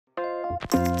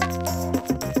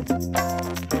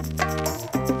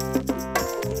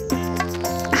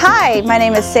Hi, my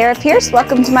name is Sarah Pearce.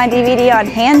 Welcome to my DVD on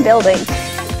hand building.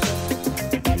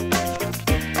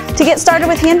 To get started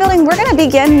with hand building, we're going to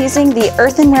begin using the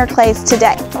earthenware clays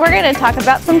today. We're going to talk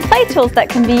about some clay tools that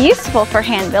can be useful for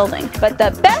hand building. But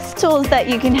the best tools that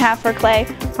you can have for clay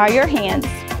are your hands.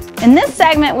 In this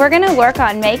segment, we're going to work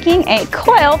on making a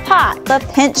coil pot, the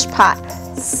pinch pot,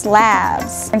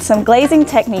 slabs, and some glazing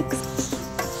techniques.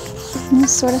 And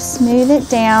just sort of smooth it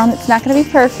down. It's not going to be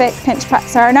perfect. Pinch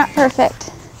pots are not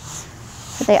perfect,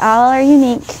 but they all are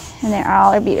unique and they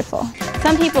all are beautiful.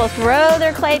 Some people throw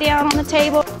their clay down on the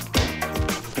table.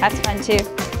 That's fun too.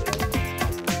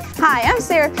 Hi, I'm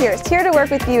Sarah Pearce, here to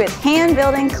work with you with hand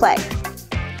building clay.